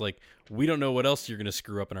makes sense. Like, we don't know what else you're gonna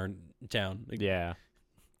screw up in our town. Like, yeah.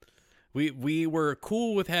 We were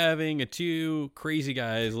cool with having two crazy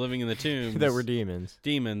guys living in the tombs that were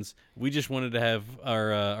demons. We just wanted to have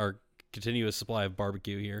our continuous supply of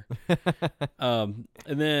barbecue here. And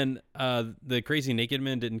then the crazy naked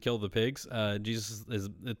men didn't kill the pigs. Jesus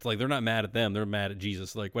it's like they're not mad at them, they're mad at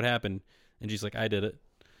Jesus. Like, what happened? And Jesus like, I did it.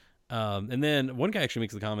 And then one guy actually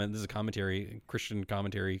makes the comment, this is a commentary, Christian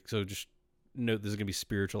commentary, so just note this is going to be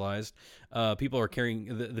spiritualized. People are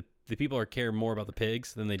caring, the people are care more about the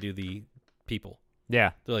pigs than they do the people.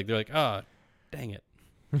 Yeah. They're like, dang it.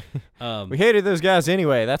 We hated those guys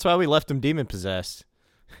anyway. That's why we left them demon possessed.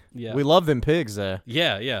 Yeah. We love them pigs though.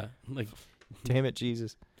 Yeah. Like, damn it,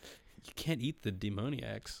 Jesus. You can't eat the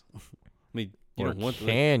demoniacs. I mean, you Or don't want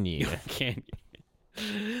can you? Can you?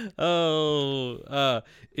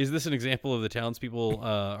 Is this an example of the townspeople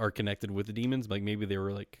are connected with the demons? Like, maybe they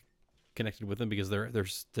were like connected with them because they're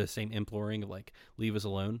the same imploring of like, leave us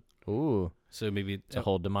alone. Ooh. So maybe it's a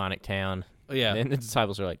whole demonic town. Yeah. And the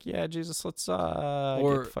disciples are like, yeah, Jesus, let's get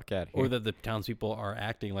the fuck out of here. Or that the townspeople are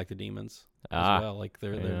acting like the demons as well. Like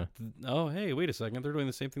they're oh, hey, wait a second, they're doing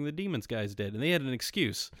the same thing the demons guys did, and they had an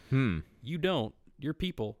excuse. You don't. You're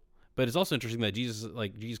people. But it's also interesting that Jesus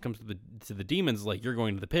comes to the demons like, you're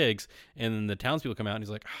going to the pigs, and then the townspeople come out and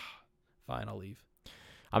he's like, fine, I'll leave.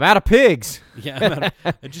 I'm out of pigs. Yeah,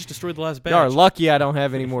 I just destroyed the last batch. Y'all are lucky I don't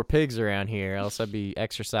have any more pigs around here, else I'd be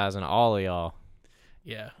exercising all of y'all.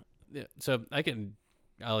 Yeah. So I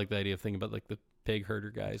like the idea of thinking about like the pig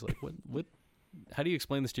herder guys. Like, what? How do you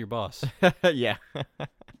explain this to your boss? Yeah.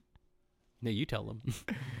 No, you tell them.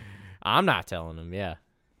 I'm not telling them. Yeah.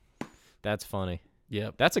 That's funny.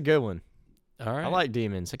 Yep. That's a good one. All right. I like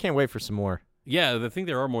demons. I can't wait for some more. Yeah, I think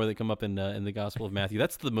there are more that come up in the Gospel of Matthew.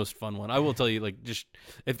 That's the most fun one. I will tell you, like, just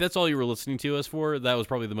if that's all you were listening to us for, that was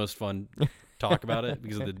probably the most fun talk about it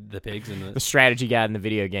because of the pigs and the strategy guide in the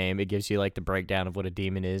video game. It gives you like the breakdown of what a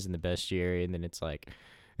demon is in the bestiary, and then it's like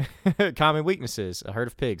common weaknesses: a herd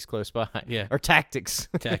of pigs close by. Yeah, or tactics.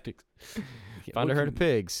 Tactics. Find a herd of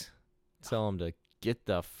pigs. Tell them to Get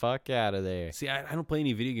the fuck out of there. See, I don't play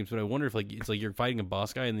any video games, but I wonder if like it's like you're fighting a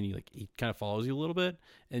boss guy and then he kind of follows you a little bit,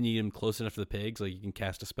 and you get him close enough to the pigs, like you can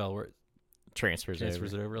cast a spell where it Transfers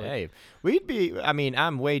it over. Like, hey,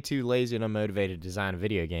 I'm way too lazy and unmotivated to design a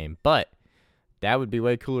video game, but that would be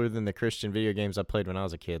way cooler than the Christian video games I played when I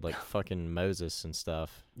was a kid, like fucking Moses and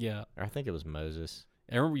stuff. yeah, Or I think it was Moses.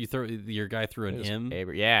 I remember your guy threw an It was M.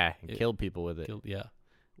 Yeah, and killed people with it. Yeah,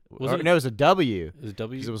 No, it was a W. It was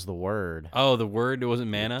W. Because it was the word. Oh, the word. It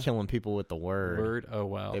wasn't mana. Killing people with the word. Word. Oh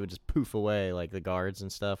wow. They would just poof away like the guards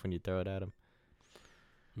and stuff when you throw it at them.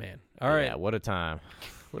 Man. All right. Yeah, what a time.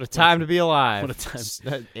 What a time to be alive. What a time.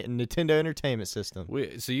 Nintendo Entertainment System.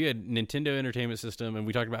 So you had Nintendo Entertainment System, and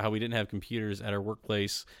we talked about how we didn't have computers at our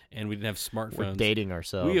workplace, and we didn't have smartphones. We're dating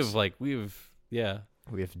ourselves.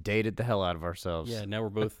 We have dated the hell out of ourselves. Yeah, now we're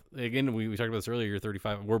both, again, we talked about this earlier, you're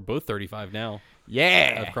 35. We're both 35 now.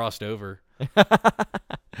 Yeah. I've crossed over. All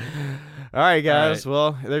right, guys. All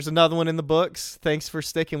right. Well, there's another one in the books. Thanks for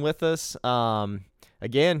sticking with us.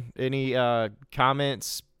 Again, any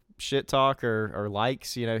comments, shit talk, or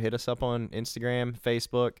likes, hit us up on Instagram,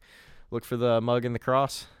 Facebook. Look for the mug and the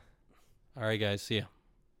cross. All right, guys. See ya.